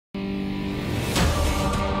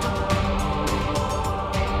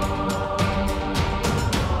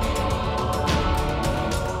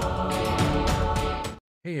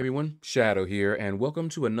everyone, Shaedow here, and welcome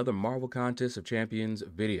to another Marvel Contest of Champions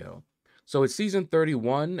video. So it's season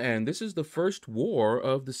 31, and this is the first war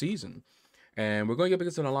of the season. And we're going up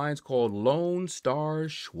against an alliance called Lone Star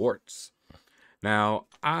Schwartz. Now,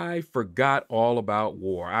 I forgot all about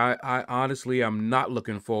war. I honestly, I'm not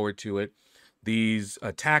looking forward to it. These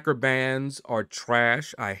attacker bands are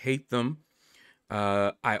trash. I hate them.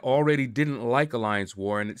 I already didn't like Alliance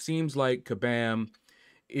War, and it seems like Kabam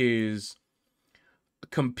is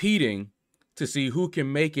competing to see who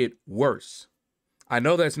can make it worse. I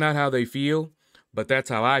know that's not how they feel, but that's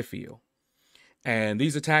how I feel. And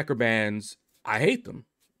these attacker bands, I hate them,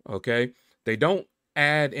 okay? They don't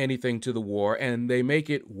add anything to the war, and they make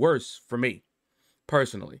it worse for me,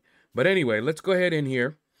 personally. But anyway, let's go ahead in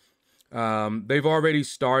here. They've already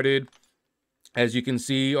started, as you can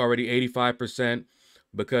see, already 85%,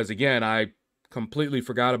 because, again, I completely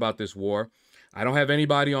forgot about this war. I don't have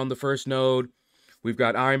anybody on the first node. We've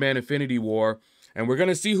got Iron Man Infinity War, and we're going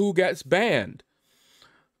to see who gets banned.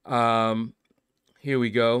 Here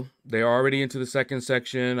we go. They're already into the second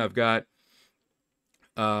section. I've got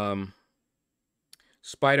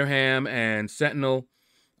Spider-Ham and Sentinel.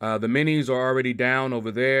 The minis are already down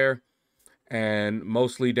over there and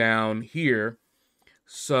mostly down here.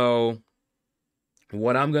 So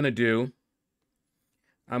what I'm going to do,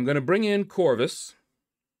 I'm going to bring in Corvus.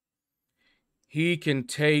 He can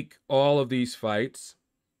take all of these fights.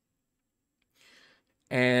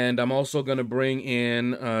 And I'm also going to bring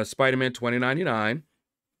in Spider-Man 2099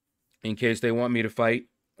 in case they want me to fight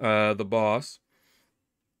the boss.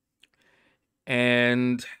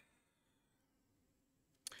 And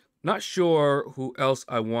not sure who else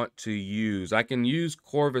I want to use. I can use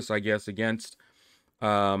Corvus, I guess, against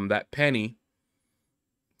that Penny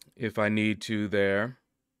if I need to there.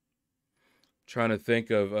 Trying to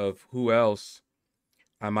think of who else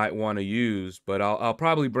I might want to use, but I'll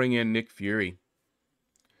probably bring in Nick Fury.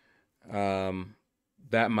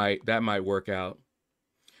 That might work out.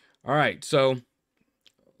 All right, so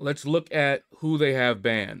let's look at who they have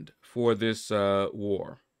banned for this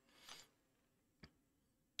war.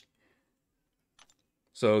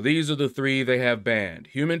 So these are the three they have banned: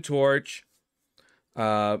 Human Torch,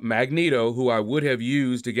 Magneto, who I would have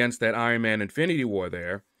used against that Iron Man Infinity War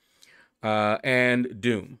there, and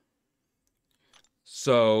Doom.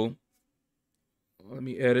 So let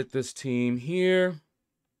me edit this team here.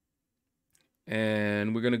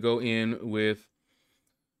 And we're going to go in with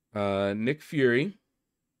Nick Fury.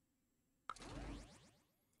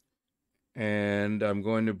 And I'm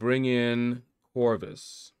going to bring in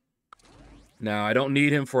Corvus. Now, I don't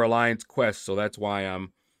need him for Alliance Quest, so that's why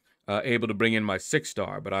I'm able to bring in my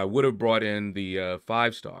 6-star. But I would have brought in the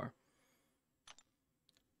 5-star.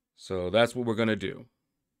 So that's what we're going to do.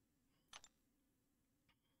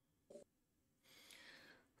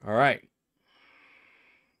 All right.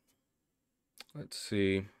 Let's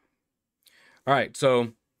see. All right,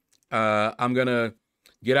 so I'm going to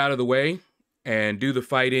get out of the way and do the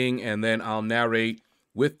fighting, and then I'll narrate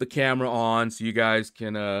with the camera on so you guys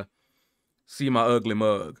can see my ugly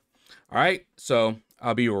mug. All right, so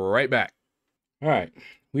I'll be right back. All right,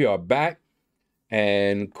 we are back,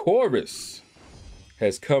 and Corvus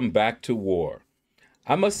has come back to war.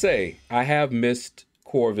 I must say, I have missed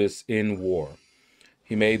Corvus in war.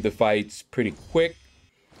 He made the fights pretty quick.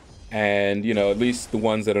 And, you know, at least the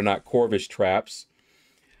ones that are not Corvus traps.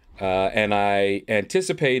 And I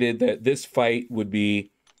anticipated that this fight would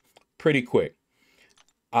be pretty quick.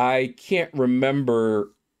 I can't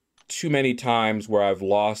remember too many times where I've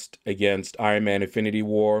lost against Iron Man Infinity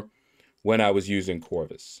War when I was using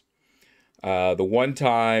Corvus. The one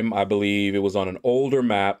time, I believe it was on an older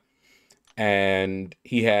map, and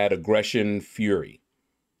he had Aggression Fury.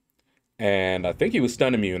 And I think he was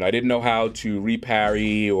stun immune. I didn't know how to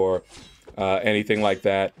reparry or anything like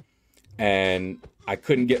that. And I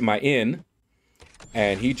couldn't get my in.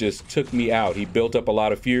 And he just took me out. He built up a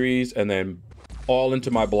lot of Furies and then all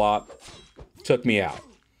into my block, took me out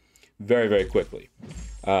very, very quickly.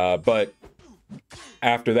 But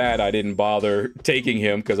after that, I didn't bother taking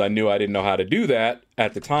him because I knew I didn't know how to do that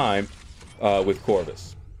at the time with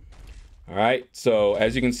Corvus. All right, so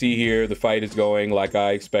as you can see here, the fight is going like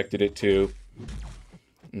I expected it to.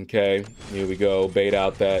 Okay, here we go. Bait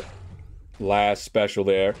out that last special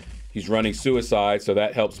there. He's running suicide, so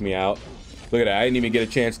that helps me out. Look at that. I didn't even get a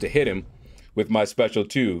chance to hit him with my special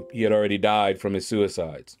 2. He had already died from his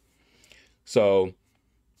suicides. So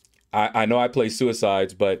I know I play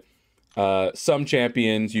suicides, but some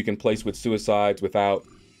champions you can place with suicides without,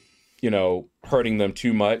 you know, hurting them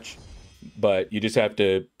too much. But you just have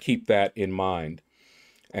to keep that in mind.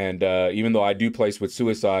 And even though I do place with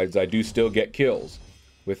suicides, I do still get kills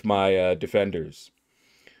with my defenders.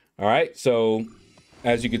 All right, so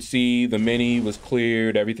as you can see, the mini was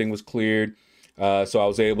cleared, everything was cleared. So I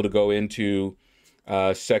was able to go into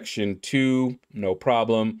section 2, no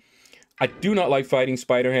problem. I do not like fighting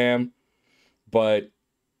Spider-Ham, but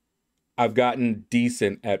I've gotten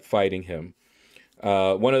decent at fighting him.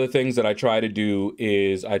 One of the things that I try to do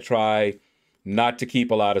is I try not to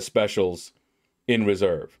keep a lot of specials in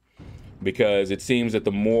reserve, because it seems that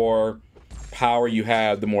the more power you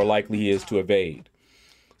have, the more likely he is to evade.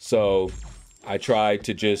 So I try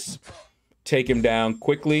to just take him down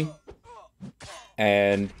quickly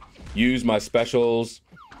and use my specials,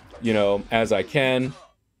 you know, as I can.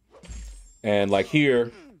 And like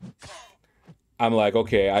here, I'm like,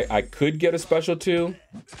 okay, I could get a special 2,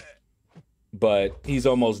 but he's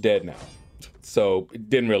almost dead now. So it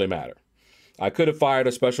didn't really matter. I could have fired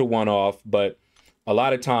a special 1 off, but a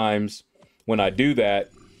lot of times when I do that,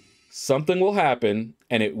 something will happen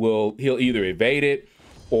and he'll either evade it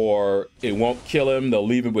or it won't kill him. They'll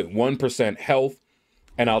leave him with 1% health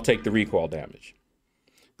and I'll take the recoil damage.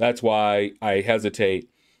 That's why I hesitate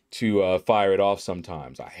to fire it off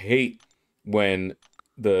sometimes. I hate when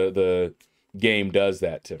the game does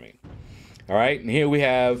that to me. All right, and here we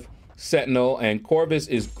have Sentinel, and Corvus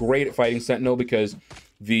is great at fighting Sentinel because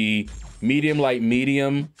the medium light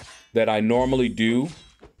medium that I normally do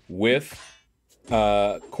with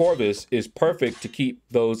Corvus is perfect to keep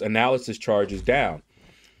those analysis charges down.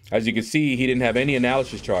 As you can see, he didn't have any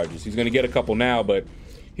analysis charges. He's going to get a couple now, but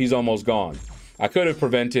he's almost gone. I could have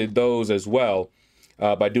prevented those as well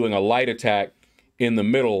by doing a light attack in the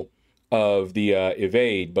middle of the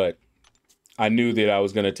evade, but I knew that I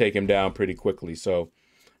was going to take him down pretty quickly, so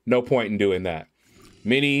no point in doing that.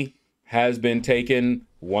 Mini has been taken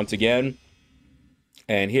once again,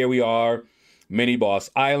 and here we are, Mini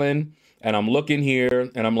Boss Island, and I'm looking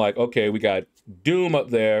here, and I'm like, okay, we got Doom up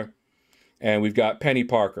there, and we've got Penny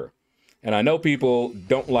Parker. And I know people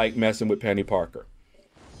don't like messing with Penny Parker,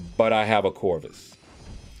 but I have a Corvus.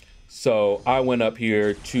 So I went up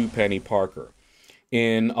here to Penny Parker.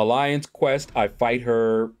 In Alliance Quest, I fight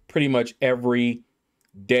her pretty much every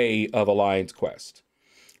day of Alliance Quest.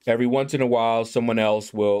 Every once in a while, someone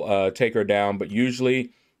else will take her down, but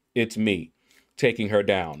usually it's me taking her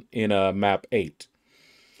down in map 8.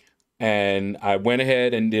 And I went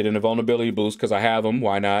ahead and did an invulnerability boost because I have them,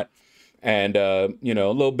 why not? And, you know,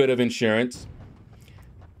 a little bit of insurance.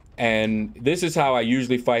 And this is how I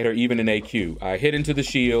usually fight her, even in AQ. I hit into the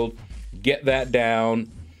shield, get that down,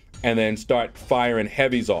 and then start firing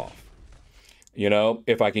heavies off. You know,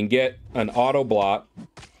 if I can get an auto block,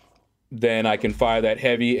 then I can fire that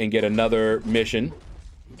heavy and get another mission.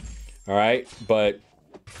 All right, but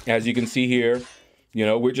as you can see here, you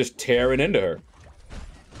know, we're just tearing into her.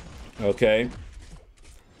 Okay,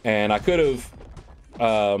 and I could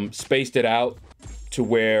have spaced it out to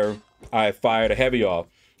where I fired a heavy off.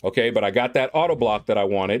 Okay, but I got that auto block that I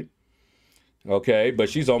wanted. Okay, but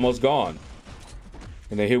she's almost gone.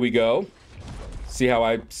 And then here we go. See how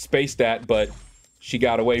I spaced that, but she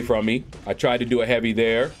got away from me. I tried to do a heavy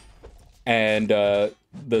there, and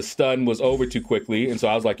the stun was over too quickly. And so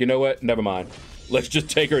I was like, you know what? Never mind. Let's just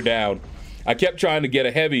take her down. I kept trying to get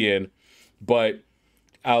a heavy in, but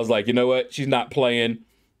I was like, you know what? She's not playing.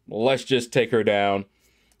 Let's just take her down.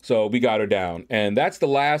 So we got her down. And that's the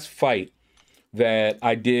last fight that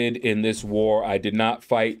I did in this war. I did not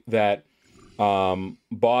fight that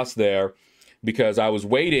boss there because I was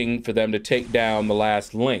waiting for them to take down the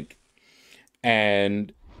last link.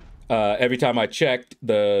 And every time I checked,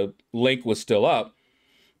 the link was still up.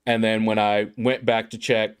 And then when I went back to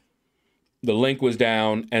check, the link was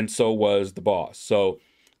down and so was the boss. So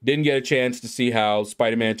didn't get a chance to see how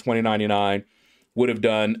Spider-Man 2099 would have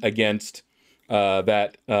done against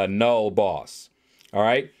that null boss. All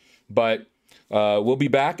right, but we'll be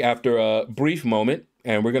back after a brief moment,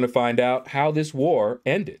 and we're going to find out how this war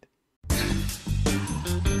ended.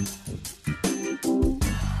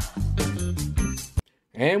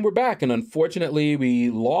 And we're back, and unfortunately, we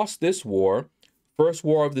lost this war. First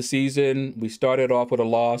war of the season. We started off with a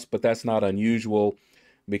loss, but that's not unusual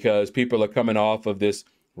because people are coming off of this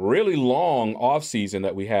really long off season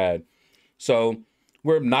that we had. So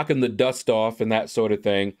we're knocking the dust off and that sort of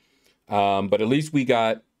thing. But at least we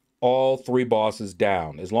got all 3 bosses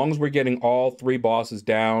down. As long as we're getting all 3 bosses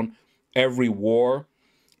down every war,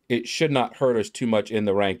 it should not hurt us too much in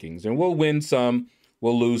the rankings. And we'll win some,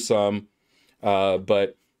 we'll lose some.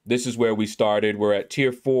 But this is where we started. We're at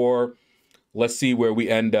tier 4. Let's see where we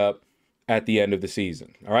end up at the end of the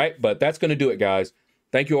season. All right, but that's going to do it, guys.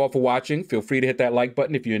 Thank you all for watching. Feel free to hit that like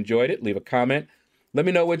button if you enjoyed it. Leave a comment. Let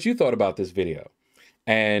me know what you thought about this video.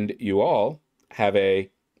 And you all have a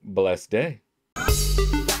blessed day.